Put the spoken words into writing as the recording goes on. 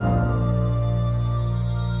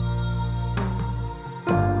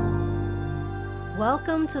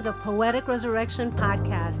Welcome to the Poetic Resurrection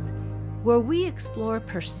Podcast, where we explore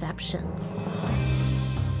perceptions.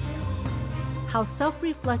 How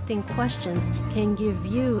self-reflecting questions can give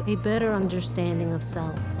you a better understanding of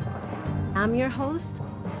self. I'm your host,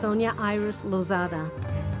 Sonia Iris Lozada.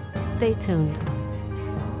 Stay tuned.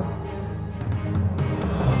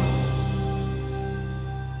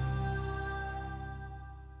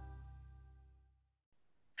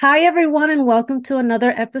 Hi, everyone, and welcome to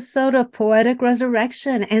another episode of Poetic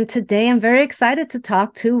Resurrection. And today I'm very excited to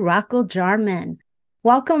talk to Rocco Jarman.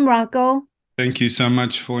 Welcome, Rocco. Thank you so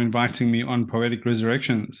much for inviting me on Poetic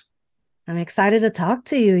Resurrections. I'm excited to talk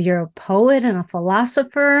to you. You're a poet and a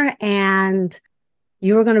philosopher, and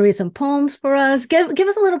you were going to read some poems for us. Give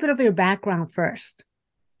us a little bit of your background first.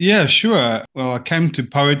 Yeah, sure. Well, I came to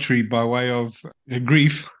poetry by way of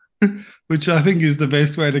grief, which I think is the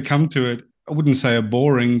best way to come to it. I wouldn't say a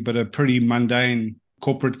boring, but a pretty mundane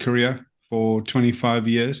corporate career for 25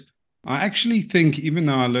 years. I actually think, even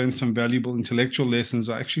though I learned some valuable intellectual lessons,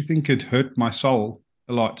 I actually think it hurt my soul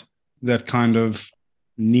a lot, that kind of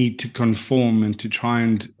need to conform and to try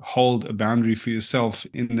and hold a boundary for yourself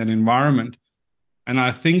in that environment. And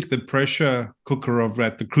I think the pressure cooker of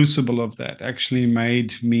that, the crucible of that, actually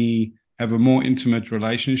made me have a more intimate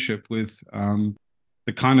relationship with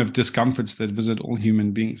the kind of discomforts that visit all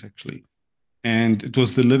human beings, actually. And it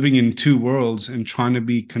was the living in two worlds and trying to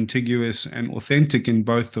be contiguous and authentic in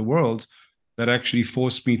both the worlds that actually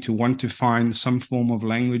forced me to want to find some form of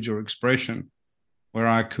language or expression where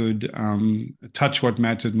I could touch what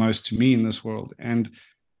mattered most to me in this world. And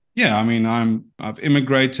yeah, I mean, I've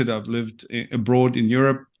immigrated. I've lived abroad in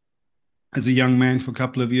Europe as a young man for a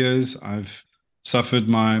couple of years. I've suffered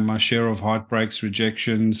my share of heartbreaks,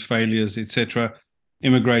 rejections, failures, etc.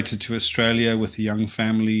 Immigrated to Australia with a young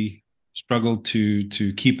family, struggled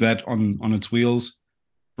to keep that on its wheels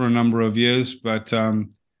for a number of years. But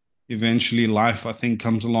eventually life, I think,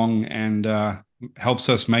 comes along and helps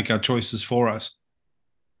us make our choices for us.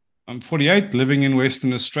 I'm 48, living in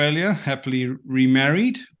Western Australia, happily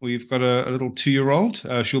remarried. We've got a little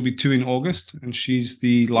 2-year-old. She'll be 2 in August, and she's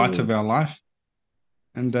the light of our life.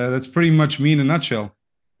 And that's pretty much me in a nutshell.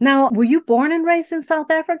 Now, were you born and raised in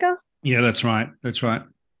South Africa? Yeah, that's right. That's right.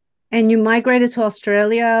 And you migrated to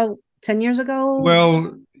Australia 10 years ago?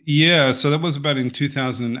 Well, yeah. So that was about in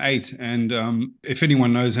 2008. And if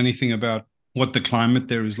anyone knows anything about what the climate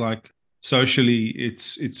there is like socially,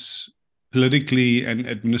 it's politically and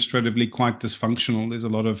administratively quite dysfunctional. There's a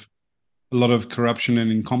lot of corruption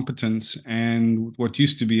and incompetence. And what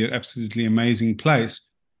used to be an absolutely amazing place,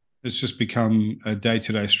 it's just become a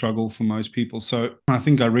day-to-day struggle for most people. So I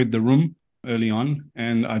think I read the room early on,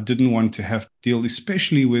 and I didn't want to have to deal,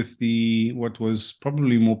 especially with what was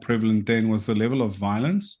probably more prevalent then, was the level of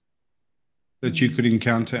violence that you could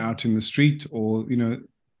encounter out in the street, or,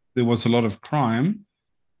 there was a lot of crime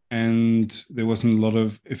and there wasn't a lot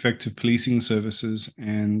of effective policing services,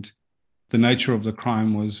 and the nature of the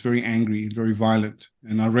crime was very angry, very violent.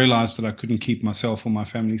 And I realized that I couldn't keep myself or my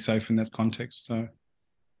family safe in that context. So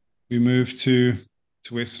we moved to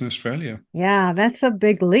Western Australia. Yeah, that's a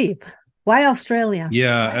big leap. Why Australia?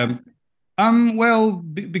 Yeah. Well,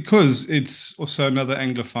 because it's also another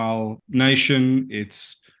Anglophile nation.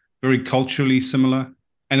 It's very culturally similar.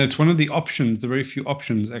 And it's one of the options, the very few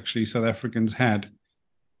options actually South Africans had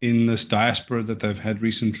in this diaspora that they've had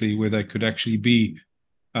recently, where they could actually be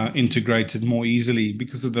integrated more easily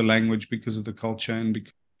because of the language, because of the culture.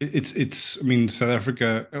 And I mean,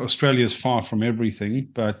 Australia is far from everything,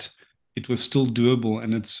 but it was still doable.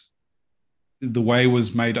 And the way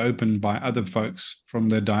was made open by other folks from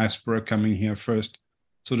the diaspora coming here first,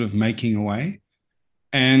 sort of making a way.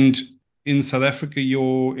 And in South Africa,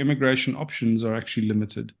 your immigration options are actually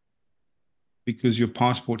limited because your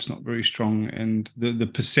passport's not very strong. And the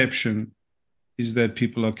perception is that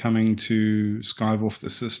people are coming to skive off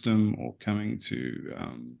the system or coming to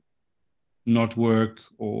not work.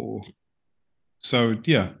 So,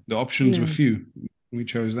 yeah, the options were few. We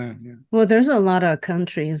chose that, yeah. Well, there's a lot of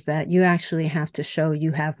countries that you actually have to show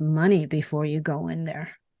you have money before you go in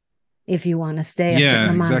there. If you want to stay a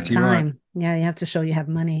certain amount of time. Right. Yeah, you have to show you have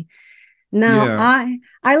money. Now,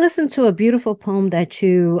 I listened to a beautiful poem that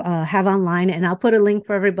you have online, and I'll put a link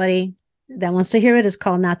for everybody that wants to hear it. It's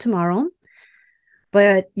called Not Tomorrow.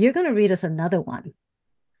 But you're going to read us another one.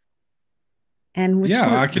 And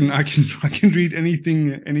I can read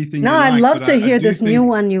anything. No, I'd love to hear this new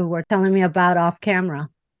one you were telling me about off camera.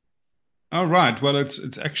 Oh, right. Well,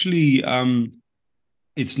 it's actually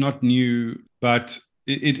it's not new, but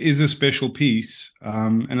it is a special piece,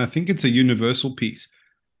 and I think it's a universal piece.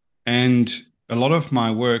 And a lot of my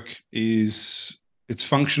work is It's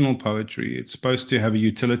functional poetry. It's supposed to have a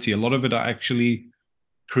utility. A lot of it I actually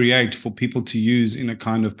create for people to use in a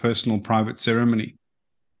kind of personal private ceremony.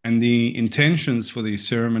 And the intentions for these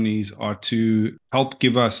ceremonies are to help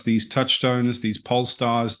give us these touchstones, these pole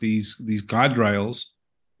stars, these guide rails,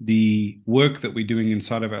 the work that we're doing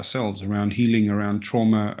inside of ourselves around healing, around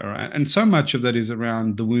trauma, and so much of that is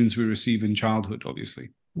around the wounds we receive in childhood,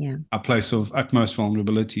 obviously. Yeah. A place of utmost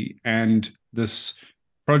vulnerability. And this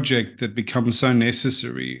project that becomes so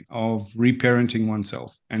necessary of reparenting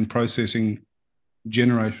oneself and processing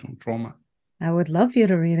generational trauma. I would love you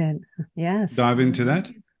to read it. Yes. Dive into that.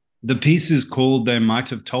 The piece is called They Might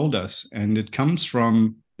Have Told Us, and it comes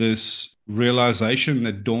from this realization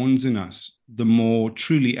that dawns in us the more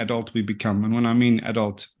truly adult we become. And when I mean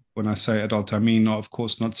adult, when I say adult, I mean, of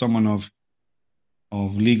course, not someone of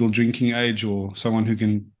legal drinking age or someone who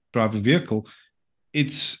can drive a vehicle.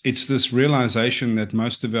 It's this realization that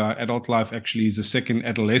most of our adult life actually is a second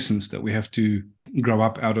adolescence that we have to grow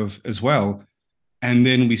up out of as well. And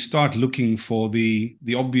then we start looking for the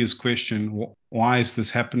obvious question: why is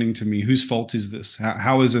this happening to me? Whose fault is this?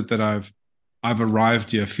 How is it that I've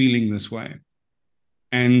arrived here feeling this way?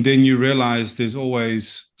 And then you realize there's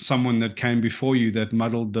always someone that came before you that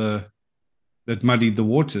muddied the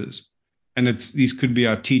waters. And these could be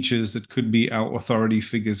our teachers, that could be our authority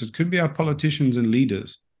figures, it could be our politicians and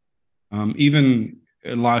leaders. Even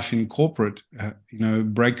life in corporate,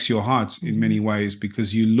 breaks your heart in many ways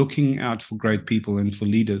because you're looking out for great people and for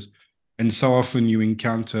leaders. And so often you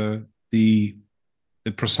encounter the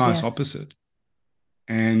precise opposite.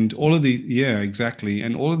 And all of exactly.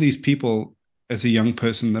 And all of these people as a young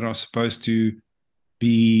person that are supposed to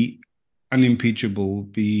be unimpeachable,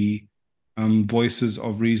 be voices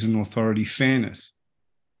of reason, authority, fairness.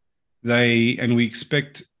 We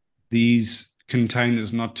expect these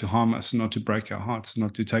containers not to harm us, not to break our hearts,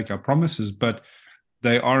 not to take our promises, but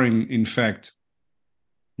they are in fact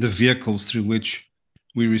the vehicles through which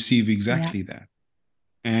we receive exactly that.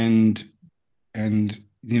 And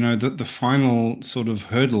the final sort of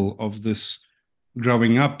hurdle of this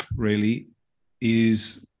growing up really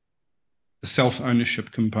is the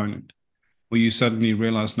self-ownership component, where you suddenly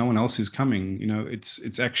realize no one else is coming.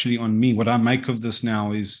 It's actually on me. What I make of this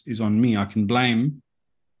now is on me. I can blame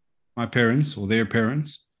my parents or their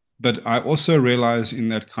parents, but I also realize in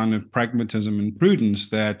that kind of pragmatism and prudence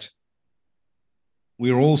that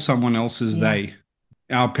we're all someone else's they.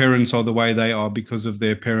 Our parents are the way they are because of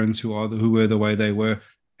their parents who were the way they were.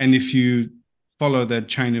 And if you follow that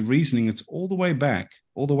chain of reasoning, it's all the way back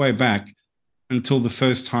until the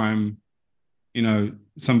first time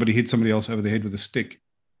somebody hit somebody else over the head with a stick.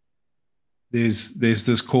 There's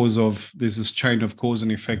this chain of cause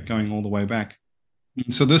and effect going all the way back.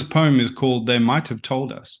 And so this poem is called They Might Have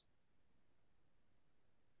Told Us.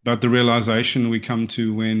 But the realization we come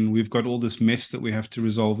to when we've got all this mess that we have to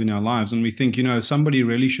resolve in our lives, and we think, somebody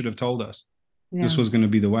really should have told us this was going to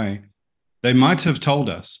be the way. They might have told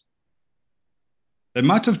us. They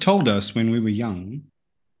might have told us when we were young,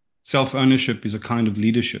 self-ownership is a kind of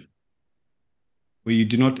leadership where you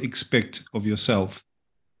do not expect of yourself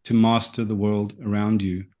to master the world around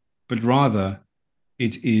you, but rather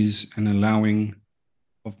it is an allowing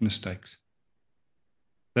of mistakes.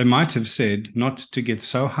 They might have said not to get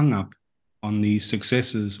so hung up on the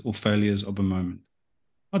successes or failures of a moment.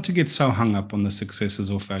 Not to get so hung up on the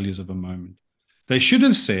successes or failures of a moment. They should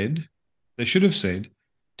have said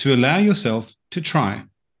to allow yourself to try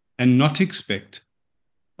and not expect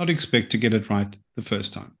to get it right the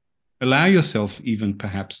first time. Allow yourself even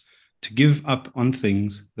perhaps to give up on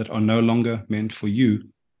things that are no longer meant for you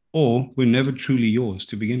or were never truly yours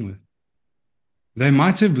to begin with. They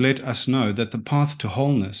might have let us know that the path to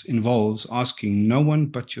wholeness involves asking no one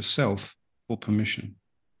but yourself for permission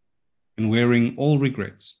and wearing all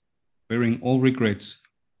regrets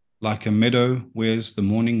like a meadow wears the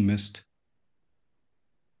morning mist.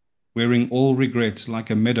 Wearing all regrets like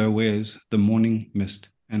a meadow wears the morning mist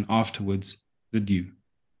and afterwards the dew.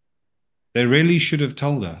 They really should have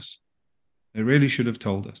told us. But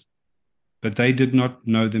they did not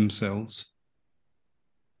know themselves.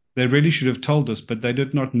 They really should have told us, but they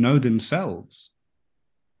did not know themselves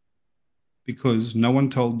because no one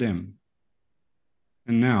told them.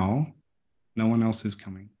 And now no one else is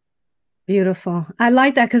coming. Beautiful. I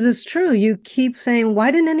like that because it's true. You keep saying,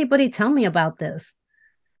 why didn't anybody tell me about this?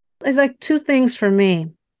 It's like two things for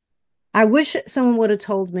me. I wish someone would have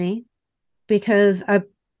told me because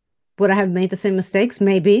would I have made the same mistakes?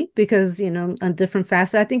 Maybe, because, a different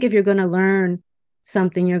facet. I think if you're going to learn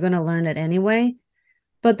something, you're going to learn it anyway.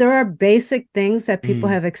 But there are basic things that people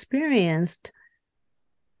have experienced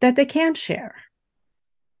that they can't share.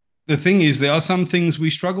 the thing is, there are some things we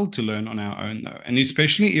struggle to learn on our own, though. And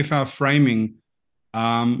especially if our framing,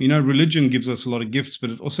 religion gives us a lot of gifts,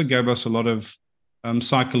 but it also gave us a lot of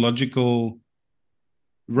psychological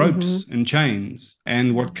ropes and chains.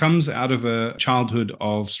 And what comes out of a childhood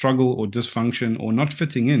of struggle or dysfunction or not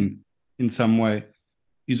fitting in some way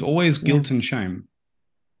is always guilt and shame.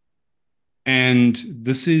 And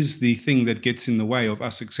this is the thing that gets in the way of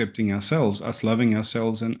us accepting ourselves, us loving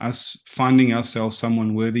ourselves, and us finding ourselves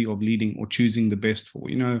someone worthy of leading or choosing the best for.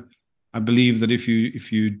 I believe that if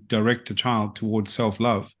you direct a child towards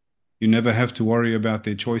self-love, you never have to worry about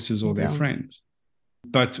their choices or their friends.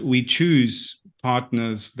 But we choose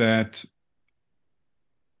partners that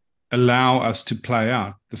allow us to play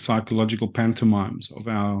out the psychological pantomimes of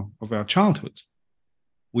our childhoods.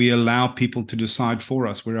 We allow people to decide for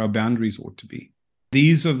us where our boundaries ought to be.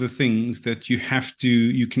 These are the things that you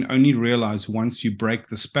can only realize once you break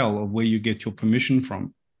the spell of where you get your permission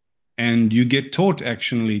from. And you get taught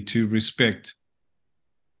actually to respect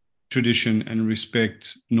tradition and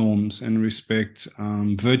respect norms and respect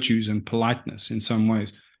virtues and politeness in some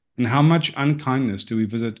ways. And how much unkindness do we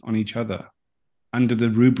visit on each other under the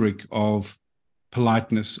rubric of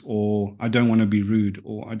politeness, or I don't want to be rude,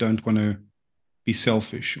 or I don't want to be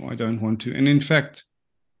selfish, or I don't want to. And in fact,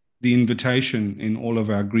 the invitation in all of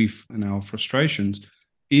our grief and our frustrations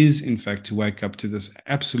is, in fact, to wake up to this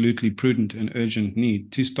absolutely prudent and urgent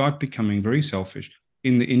need to start becoming very selfish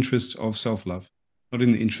in the interests of self-love, not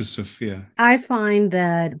in the interests of fear. I find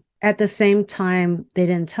that at the same time, they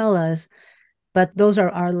didn't tell us, but those are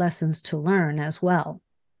our lessons to learn as well.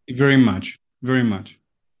 Very much, very much.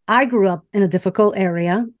 I grew up in a difficult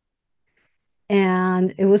area,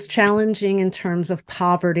 and it was challenging in terms of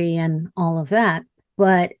poverty and all of that.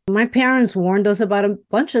 But my parents warned us about a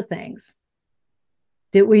bunch of things.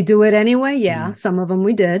 Did we do it anyway? Yeah, some of them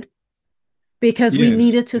we did, because we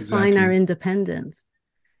needed to find our independence.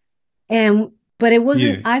 But it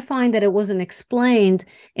wasn't, I find that it wasn't explained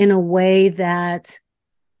in a way that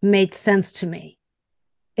made sense to me.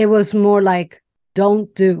 It was more like,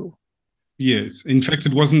 don't do. Yes. In fact,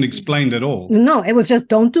 it wasn't explained at all. No, it was just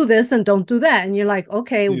don't do this and don't do that. And you're like,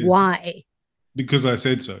 okay, why? Because I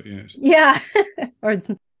said so, yes. Yeah. Or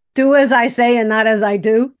do as I say and not as I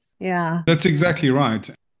do. Yeah. That's exactly right.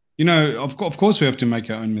 Of course we have to make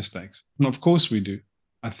our own mistakes. And of course we do.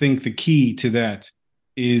 I think the key to that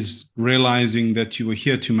is realizing that you are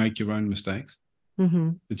here to make your own mistakes,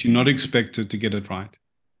 that you're not expected to get it right.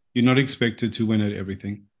 You're not expected to win at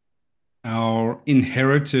everything. Our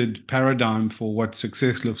inherited paradigm for what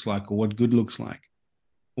success looks like, or what good looks like,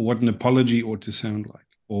 or what an apology ought to sound like,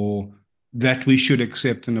 or that we should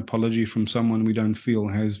accept an apology from someone we don't feel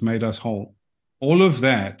has made us whole. All of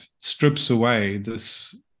that strips away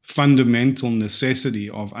this fundamental necessity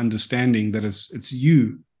of understanding that it's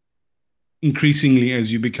you. Increasingly,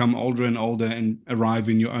 as you become older and older and arrive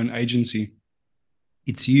in your own agency,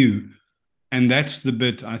 it's you. And that's the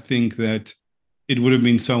bit I think that it would have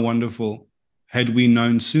been so wonderful had we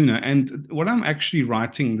known sooner. And what I'm actually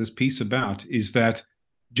writing this piece about is that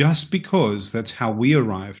just because that's how we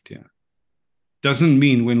arrived here doesn't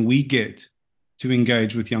mean when we get to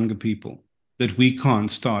engage with younger people that we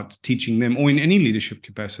can't start teaching them, or in any leadership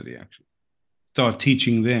capacity actually, start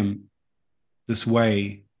teaching them this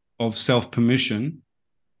way of self-permission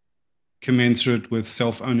commensurate with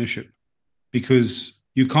self-ownership. Because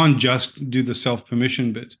you can't just do the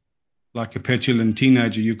self-permission bit like a petulant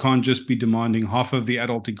teenager. You can't just be demanding half of the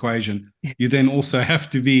adult equation. You then also have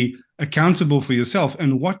to be accountable for yourself.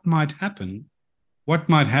 And what might happen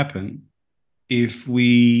if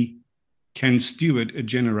we can steward a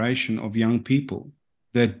generation of young people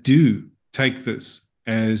that do take this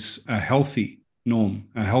as a healthy norm,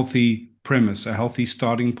 a healthy premise, a healthy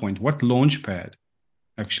starting point? What launch pad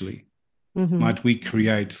actually might we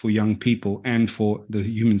create for young people and for the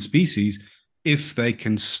human species if they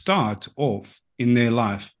can start off in their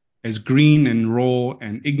life as green and raw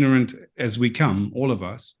and ignorant as we come, all of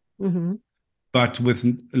us, but with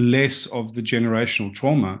less of the generational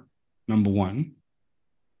trauma, number one,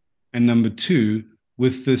 and number two,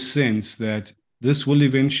 with the sense that this will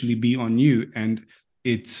eventually be on you, and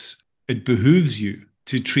it behooves you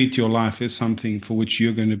to treat your life as something for which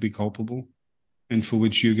you're going to be culpable and for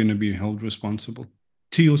which you're going to be held responsible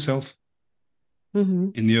to yourself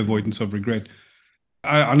in the avoidance of regret.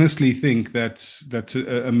 I honestly think that's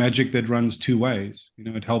a magic that runs two ways.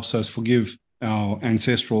 It helps us forgive our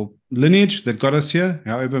ancestral lineage that got us here,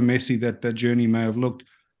 however messy that journey may have looked,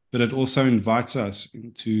 but it also invites us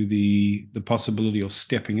into the possibility of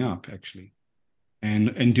stepping up actually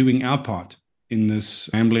and doing our part in this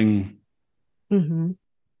rambling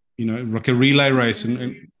like a relay race.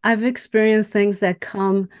 And I've experienced things that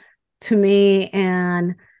come to me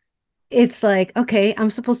and it's like, okay, I'm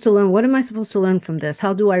supposed to learn. What am I supposed to learn from this?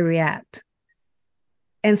 How do I react?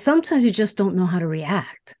 And sometimes you just don't know how to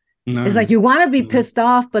react. No, it's like you want to be pissed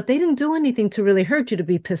off, but they didn't do anything to really hurt you to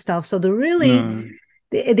be pissed off. So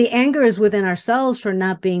the anger is within ourselves for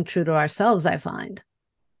not being true to ourselves, I find.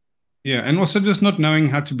 Yeah, and also just not knowing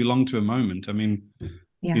how to belong to a moment. I mean,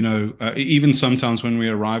 even sometimes when we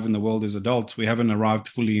arrive in the world as adults, we haven't arrived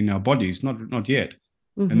fully in our bodies, not yet.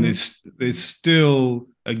 Mm-hmm. And there's still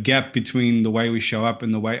a gap between the way we show up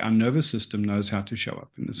and the way our nervous system knows how to show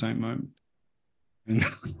up in the same moment. And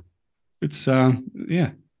it's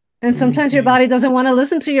And sometimes your body doesn't want to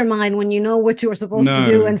listen to your mind when you know what you were supposed to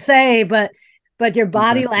do and say, but your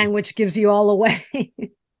body language gives you all away.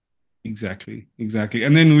 Exactly.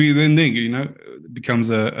 And then it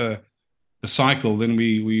becomes a cycle. Then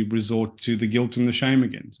we resort to the guilt and the shame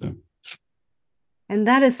again. So, and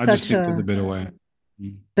that is such there's a better way.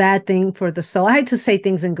 Bad thing for the soul. I hate to say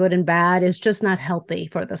things in good and bad. It's just not healthy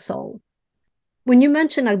for the soul. When you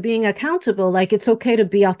mention being accountable, like it's okay to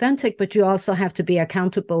be authentic, but you also have to be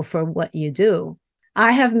accountable for what you do.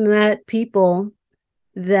 I have met people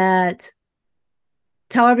that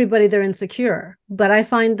tell everybody they're insecure, but I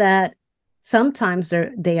find that sometimes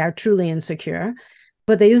they are truly insecure,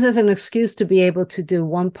 but they use it as an excuse to be able to do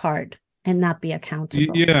one part and not be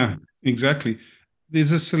accountable. Yeah, exactly.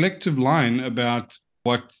 There's a selective line about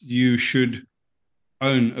what you should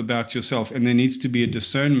own about yourself, and there needs to be a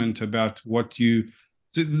discernment about what you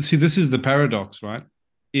see. This is the paradox, right?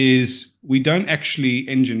 Is we don't actually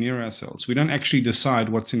engineer ourselves. We don't actually decide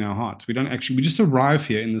what's in our hearts. We just arrive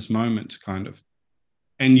here in this moment, kind of,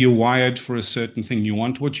 and you're wired for a certain thing. You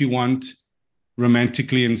want what you want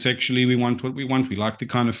romantically and sexually. We want what we want. We like the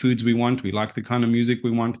kind of foods we want. We like the kind of music we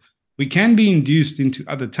want. We can be induced into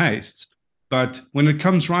other tastes. But when it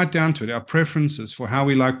comes right down to it, our preferences for how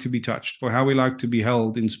we like to be touched, for how we like to be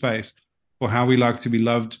held in space, for how we like to be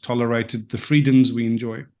loved, tolerated, the freedoms we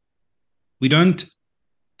enjoy, we don't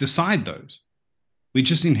decide those. We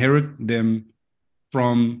just inherit them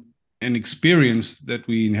from an experience that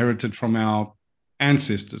we inherited from our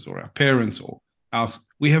ancestors or our parents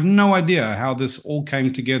we have no idea how this all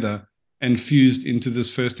came together and fused into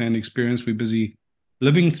this firsthand experience we're busy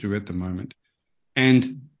living through at the moment.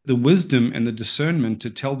 And the wisdom and the discernment to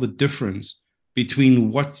tell the difference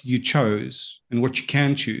between what you chose and what you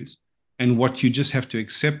can choose and what you just have to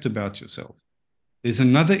accept about yourself. There's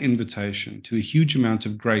another invitation to a huge amount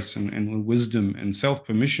of grace and wisdom and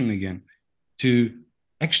self-permission again to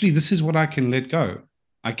actually, this is what I can let go.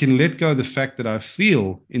 I can let go of the fact that I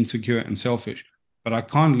feel insecure and selfish, but I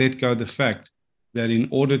can't let go of the fact that in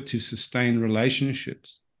order to sustain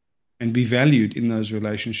relationships and be valued in those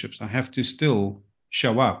relationships, I have to still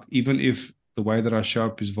show up, even if the way that I show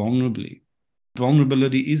up is vulnerably.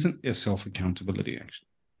 Vulnerability isn't a self-accountability, actually.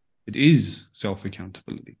 It is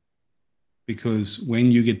self-accountability. Because when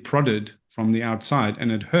you get prodded from the outside and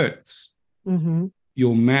it hurts,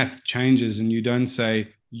 your math changes and you don't say,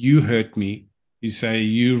 you hurt me. You say,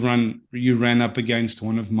 you ran up against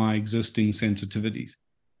one of my existing sensitivities.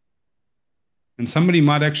 And somebody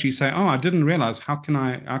might actually say, oh, I didn't realize, how can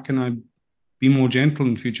I be more gentle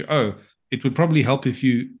in future? Oh, it would probably help if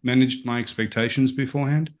you managed my expectations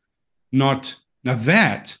beforehand. Now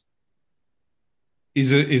that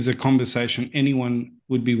is a conversation anyone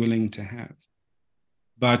would be willing to have.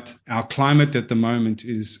 But our climate at the moment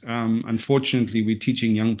is, unfortunately, we're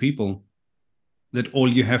teaching young people that all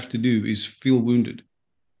you have to do is feel wounded.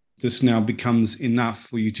 This now becomes enough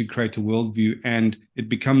for you to create a worldview, and it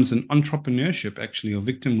becomes an entrepreneurship, actually, or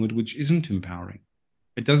victimhood, which isn't empowering.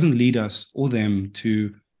 It doesn't lead us or them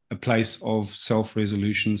to a place of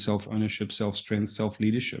self-resolution, self-ownership, self-strength,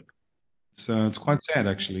 self-leadership. So it's quite sad,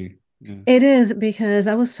 actually. Yeah. It is, because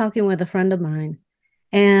I was talking with a friend of mine,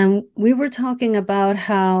 and we were talking about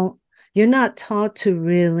how you're not taught to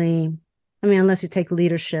really, I mean, unless you take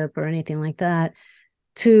leadership or anything like that,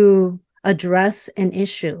 to address an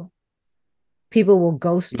issue. People will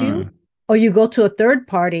ghost you, or you go to a third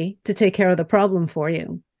party to take care of the problem for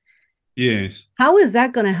you. Yes. How is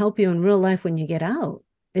that going to help you in real life when you get out?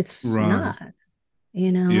 It's not,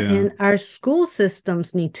 and our school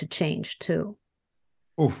systems need to change too.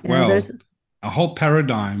 Oh, well, a whole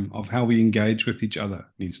paradigm of how we engage with each other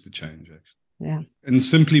needs to change, actually. Yeah. And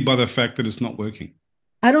simply by the fact that it's not working.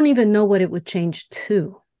 I don't even know what it would change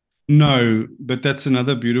to. No, but that's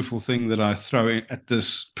another beautiful thing that I throw at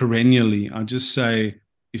this perennially. I just say,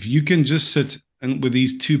 if you can just sit with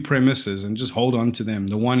these two premises and just hold on to them.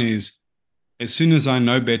 The one is, as soon as I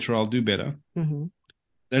know better, I'll do better.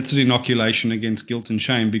 That's an inoculation against guilt and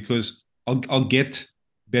shame, because I'll get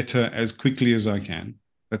better as quickly as I can.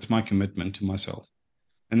 That's my commitment to myself.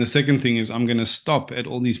 And the second thing is I'm going to stop at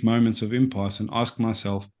all these moments of impasse and ask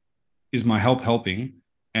myself, is my help helping?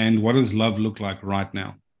 And what does love look like right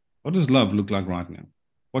now? What does love look like right now?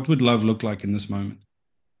 What would love look like in this moment?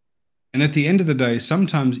 And at the end of the day,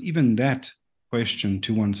 sometimes even that question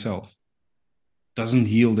to oneself doesn't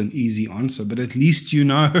yield an easy answer, but at least you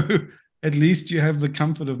know, at least you have the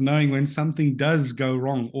comfort of knowing when something does go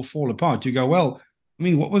wrong or fall apart. You go, well, I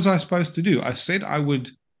mean, what was I supposed to do? I said I would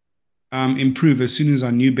improve as soon as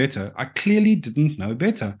I knew better. I clearly didn't know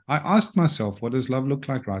better. I asked myself, what does love look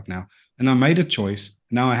like right now? And I made a choice.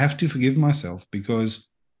 Now I have to forgive myself, because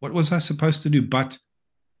what was I supposed to do but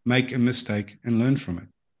make a mistake and learn from it?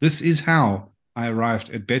 This is how I arrived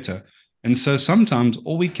at better. And so sometimes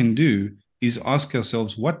all we can do is ask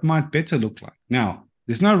ourselves, what might better look like? Now,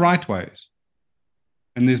 there's no right ways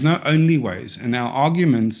and there's no only ways. And our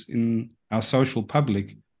arguments in our social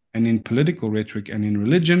public and in political rhetoric and in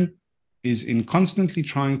religion is in constantly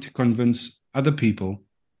trying to convince other people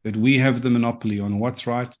that we have the monopoly on what's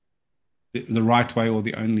right, the right way or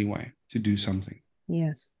the only way to do something.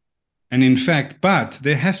 Yes. And in fact, but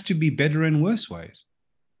there has to be better and worse ways.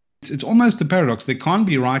 It's almost a paradox. There can't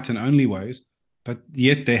be right and only ways, but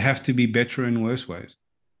yet there have to be better and worse ways.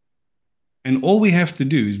 And all we have to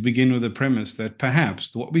do is begin with the premise that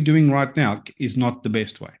perhaps what we're doing right now is not the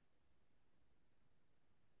best way.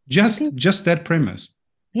 Just that premise.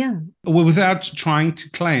 Yeah. Without trying to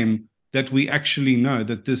claim that we actually know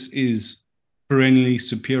that this is perennially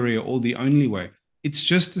superior or the only way. It's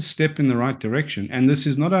just a step in the right direction. And this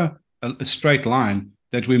is not a straight line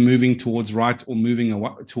that we're moving towards right or moving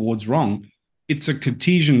towards wrong. It's a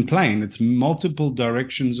Cartesian plane. It's multiple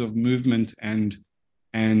directions of movement and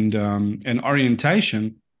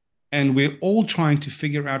orientation. And we're all trying to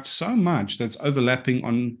figure out so much that's overlapping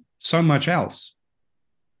on so much else,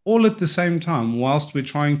 all at the same time, whilst we're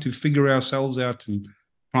trying to figure ourselves out and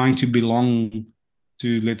trying to belong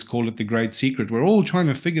to, let's call it the great secret. We're all trying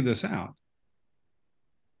to figure this out.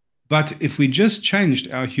 But if we just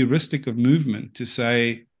changed our heuristic of movement to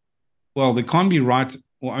say, well, there can't be right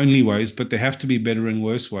or only ways, but there have to be better and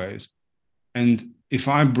worse ways. And if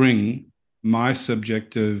I bring my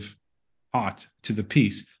subjective heart to the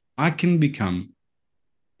piece, I can become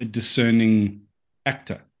a discerning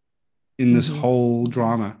actor in this whole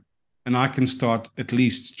drama. And I can start at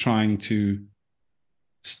least trying to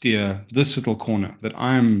steer this little corner that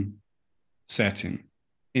I'm sat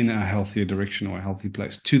in a healthier direction or a healthy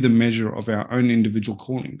place to the measure of our own individual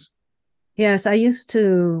callings. Yes, I used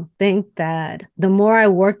to think that the more I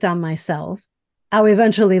worked on myself, I would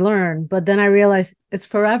eventually learn. But then I realized it's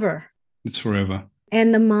forever. It's forever.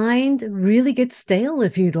 And the mind really gets stale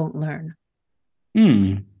if you don't learn.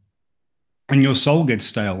 And your soul gets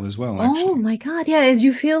stale as well, actually. Oh my God. Yeah. As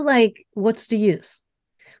you feel like, what's the use?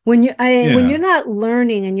 When you're not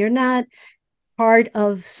learning and you're not part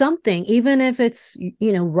of something, even if it's,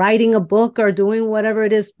 writing a book or doing whatever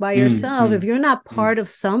it is by yourself, if you're not part of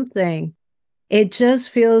something, it just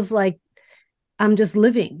feels like I'm just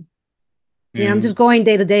living. I'm just going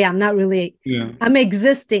day to day. I'm not really, I'm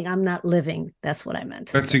existing. I'm not living. That's what I meant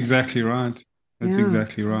to say. That's exactly right. That's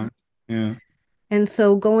exactly right. Yeah. And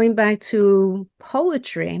so going back to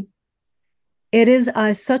poetry, it is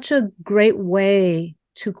such a great way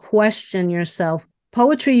to question yourself.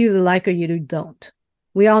 Poetry, you either like or you don't.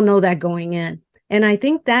 We all know that going in. And I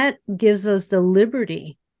think that gives us the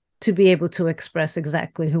liberty to be able to express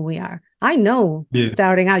exactly who we are. I know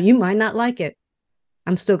starting out, you might not like it.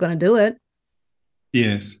 I'm still going to do it.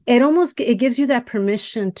 Yes. It gives you that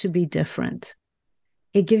permission to be different.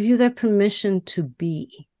 It gives you that permission to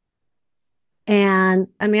be. And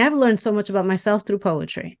I mean, I've learned so much about myself through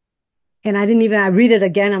poetry. And I read it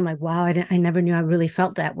again. I'm like, wow, I never knew I really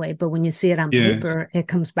felt that way. But when you see it on paper, it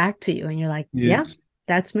comes back to you and you're like, yeah,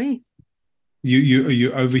 that's me.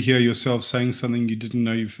 You overhear yourself saying something you didn't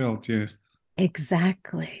know you felt. Yes.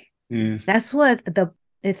 Exactly. Yes. That's what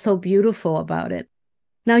it's so beautiful about it.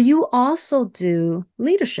 Now you also do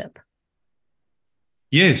leadership.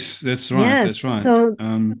 Yes, that's right. Yes. That's right. So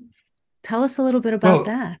tell us a little bit about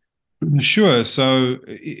that. Sure. So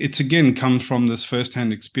it's again come from this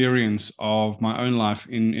firsthand experience of my own life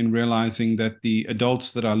in realizing that the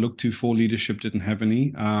adults that I looked to for leadership didn't have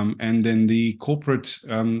any. And then the corporate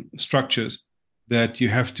structures that you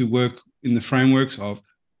have to work in the frameworks of,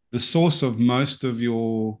 the source of most of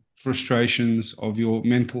your frustrations, of your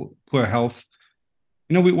mental poor health.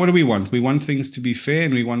 What do we want? We want things to be fair,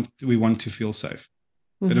 and we want to feel safe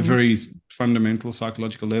at a very fundamental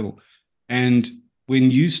psychological level. And when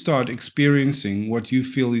you start experiencing what you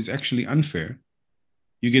feel is actually unfair,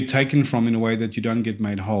 you get taken from in a way that you don't get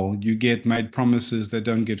made whole. You get made promises that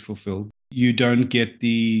don't get fulfilled. You don't get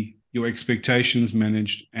your expectations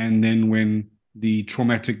managed. And then when the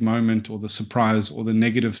traumatic moment or the surprise or the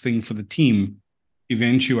negative thing for the team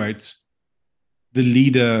eventuates, the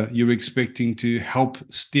leader you're expecting to help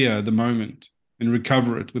steer the moment and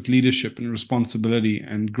recover it with leadership and responsibility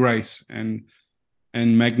and grace and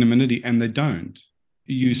magnanimity, and they don't.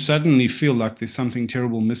 You suddenly feel like there's something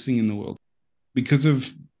terrible missing in the world. Because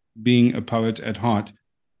of being a poet at heart,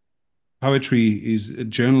 poetry is a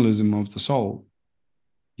journalism of the soul.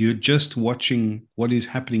 You're just watching what is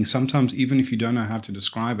happening, sometimes even if you don't know how to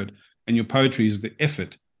describe it. And your poetry is the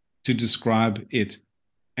effort to describe it.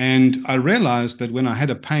 And I realized that when I had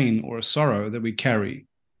a pain or a sorrow that we carry,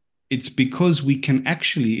 it's because we can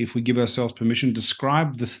actually, if we give ourselves permission,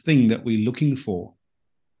 describe the thing that we're looking for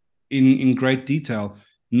in great detail,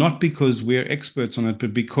 not because we're experts on it,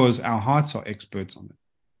 but because our hearts are experts on it.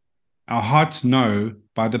 Our hearts know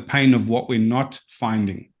by the pain of what we're not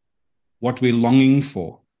finding, what we're longing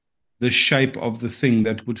for, the shape of the thing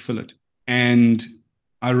that would fill it. And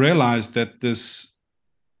I realized that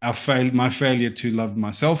my failure to love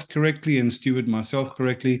myself correctly and steward myself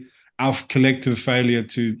correctly, our collective failure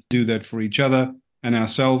to do that for each other and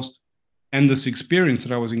ourselves, and this experience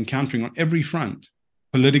that I was encountering on every front,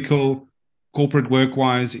 political, corporate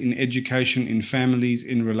work-wise, in education, in families,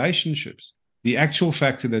 in relationships, the actual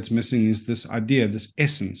factor that's missing is this idea, this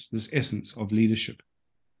essence of leadership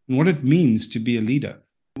and what it means to be a leader.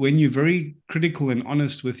 When you're very critical and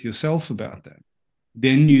honest with yourself about that,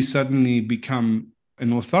 then you suddenly become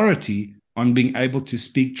an authority on being able to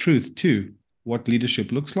speak truth to what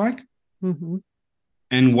leadership looks like,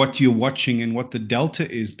 and what you're watching and what the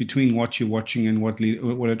delta is between what you're watching and what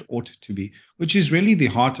it ought to be, which is really the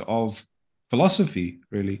heart of philosophy,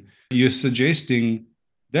 really. You're suggesting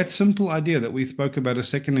that simple idea that we spoke about a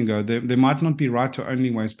second ago. There might not be right or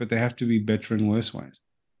only ways, but there have to be better and worse ways.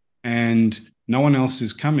 And no one else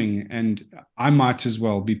is coming. And I might as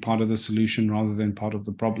well be part of the solution rather than part of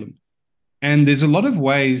the problem. And there's a lot of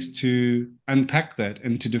ways to unpack that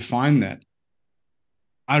and to define that.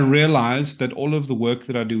 I realize that all of the work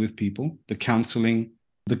that I do with people, the counseling,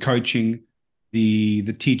 the coaching, the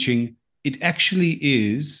teaching, it actually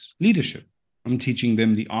is leadership. I'm teaching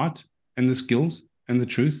them the art and the skills and the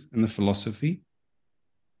truth and the philosophy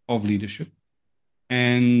of leadership.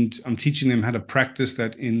 And I'm teaching them how to practice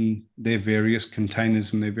that in their various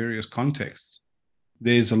containers and their various contexts.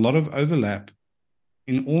 There's a lot of overlap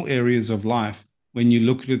in all areas of life when you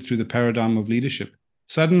look at it through the paradigm of leadership.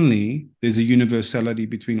 Suddenly, there's a universality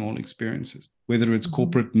between all experiences, whether it's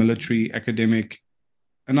corporate, military, academic.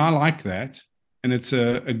 And I like that. And it's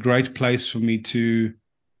a great place for me to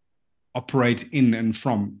operate in and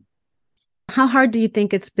from. How hard do you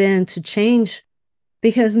think it's been to change?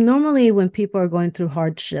 Because normally when people are going through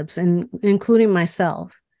hardships, and including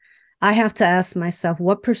myself, I have to ask myself,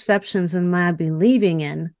 what perceptions am I believing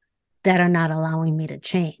in that are not allowing me to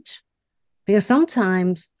change? Because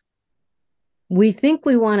sometimes we think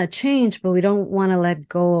we want to change, but we don't want to let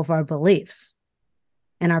go of our beliefs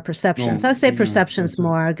and our perceptions. I say perceptions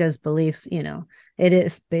more because beliefs, it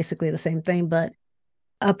is basically the same thing. But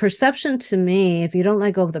a perception to me, if you don't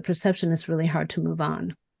let go of the perception, it's really hard to move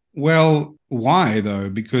on. Well, why though?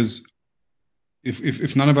 Because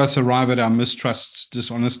if none of us arrive at our mistrusts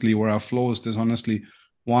dishonestly or our flaws dishonestly,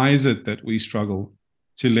 why is it that we struggle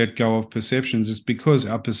to let go of perceptions? It's because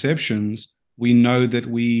our perceptions, we know that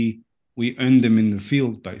we earned them in the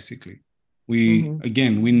field, basically. We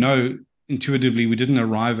know intuitively we didn't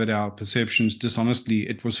arrive at our perceptions dishonestly.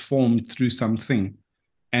 It was formed through something.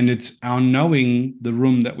 And it's our knowing the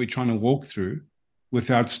room that we're trying to walk through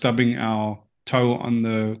without stubbing our toe on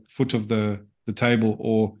the foot of the table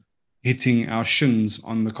or hitting our shins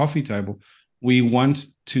on the coffee table. We want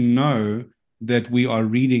to know that we are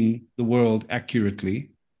reading the world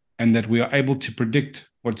accurately and that we are able to predict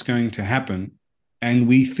what's going to happen. And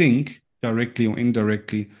we think, directly or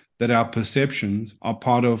indirectly, that our perceptions are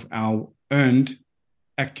part of our earned,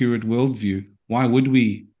 accurate worldview. Why would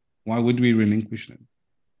we relinquish them?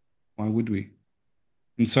 Why would we?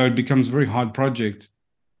 And so it becomes a very hard project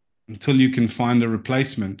until you can find a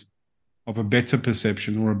replacement of a better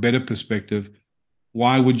perception or a better perspective.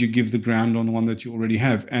 Why would you give the ground on one that you already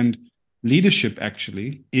have? And leadership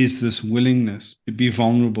actually is this willingness to be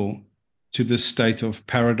vulnerable to this state of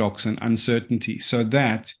paradox and uncertainty so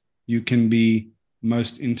that you can be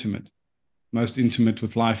most intimate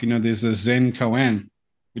with life. There's a Zen koan,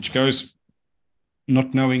 which goes,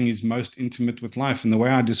 not knowing is most intimate with life. And the way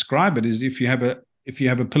I describe it is if you have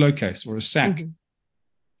a pillowcase or a sack,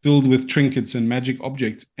 filled with trinkets and magic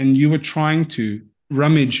objects, and you were trying to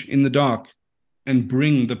rummage in the dark and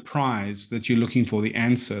bring the prize that you're looking for, the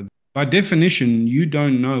answer. By definition, you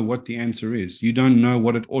don't know what the answer is. You don't know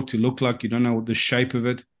what it ought to look like. You don't know the shape of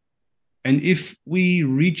it. And if we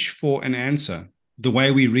reach for an answer, the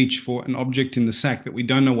way we reach for an object in the sack that we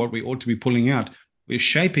don't know what we ought to be pulling out, we're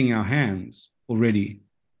shaping our hands already,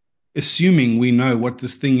 assuming we know what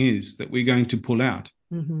this thing is that we're going to pull out.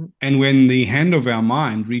 Mm-hmm. And when the hand of our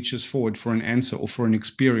mind reaches forward for an answer or for an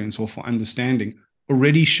experience or for understanding,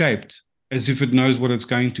 already shaped as if it knows what it's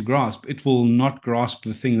going to grasp, it will not grasp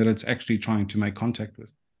the thing that it's actually trying to make contact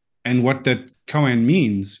with. And what that koan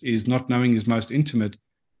means is not knowing is most intimate,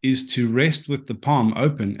 is to rest with the palm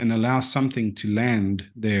open and allow something to land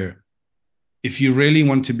there. If you really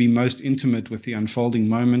want to be most intimate with the unfolding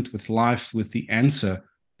moment, with life, with the answer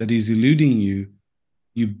that is eluding you,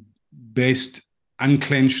 you best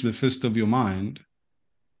unclench the fist of your mind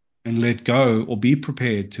and let go, or be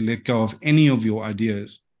prepared to let go of any of your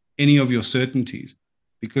ideas, any of your certainties,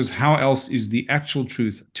 because how else is the actual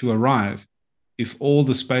truth to arrive if all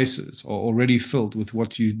the spaces are already filled with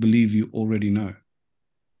what you believe you already know?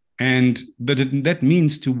 But that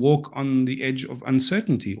means to walk on the edge of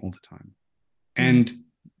uncertainty all the time. And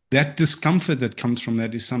that discomfort that comes from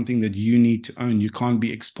that is something that you need to own. You can't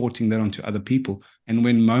be exporting that onto other people. And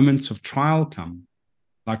when moments of trial come,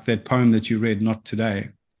 like that poem that you read, Not Today,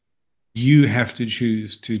 you have to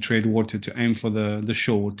choose to tread water, to aim for the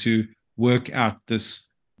shore, to work out this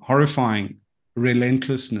horrifying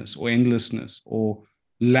relentlessness or endlessness or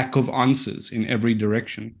lack of answers in every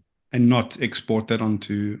direction, and not export that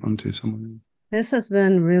onto someone else. This has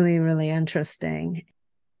been really, really interesting.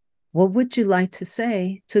 What would you like to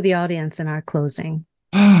say to the audience in our closing?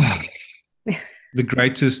 The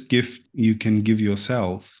greatest gift you can give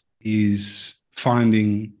yourself is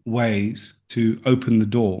finding ways to open the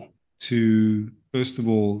door to, first of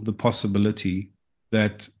all, the possibility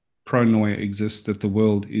that pronoia exists, that the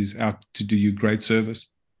world is out to do you great service,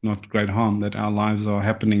 not great harm, that our lives are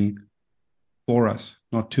happening for us,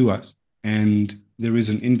 not to us. And there is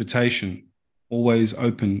an invitation always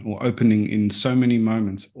open, or opening in so many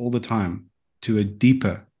moments all the time, to a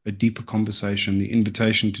deeper conversation, the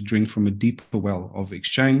invitation to drink from a deeper well of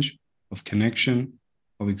exchange, of connection,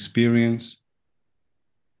 of experience.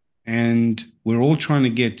 And we're all trying to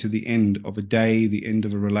get to the end of a day, the end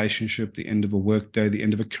of a relationship, the end of a work day, the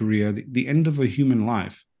end of a career, the end of a human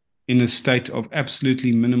life in a state of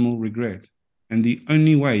absolutely minimal regret. And the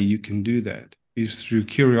only way you can do that is through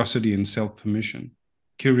curiosity and self-permission.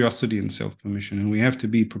 And we have to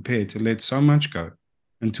be prepared to let so much go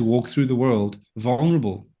and to walk through the world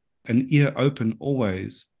vulnerable, an ear open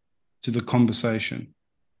always to the conversation.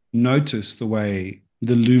 Notice the way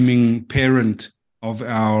the looming parent of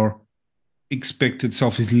our expected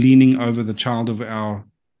self is leaning over the child of our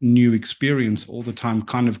new experience all the time,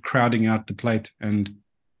 kind of crowding out the plate and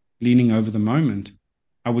leaning over the moment.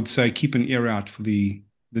 I would say keep an ear out for the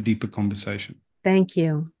deeper conversation. Thank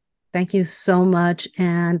you. Thank you so much.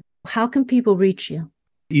 And how can people reach you?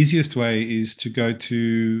 The easiest way is to go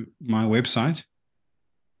to my website.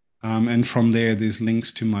 And from there, there's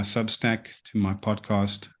links to my Substack, to my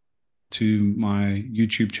podcast, to my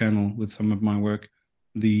YouTube channel with some of my work.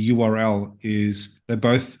 The URL is, they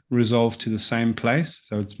both resolve to the same place.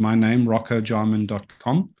 So it's my name,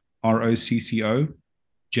 roccojarman.com,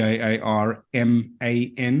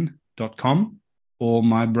 ROCCOJARMAN.com, or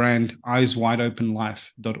my brand,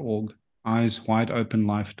 eyeswideopenlife.org,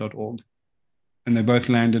 eyeswideopenlife.org. And they both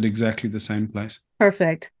land at exactly the same place.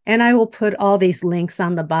 Perfect. And I will put all these links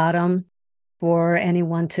on the bottom for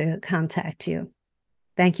anyone to contact you.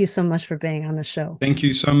 Thank you so much for being on the show. Thank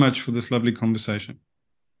you so much for this lovely conversation.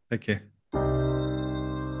 Take care.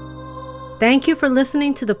 Thank you for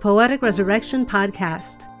listening to the Poetic Resurrection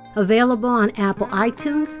podcast, available on Apple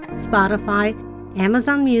iTunes, Spotify,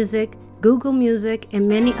 Amazon Music, Google Music, and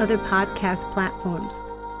many other podcast platforms.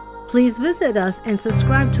 Please visit us and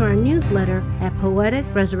subscribe to our newsletter at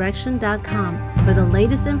poeticresurrection.com for the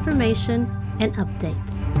latest information and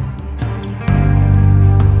updates.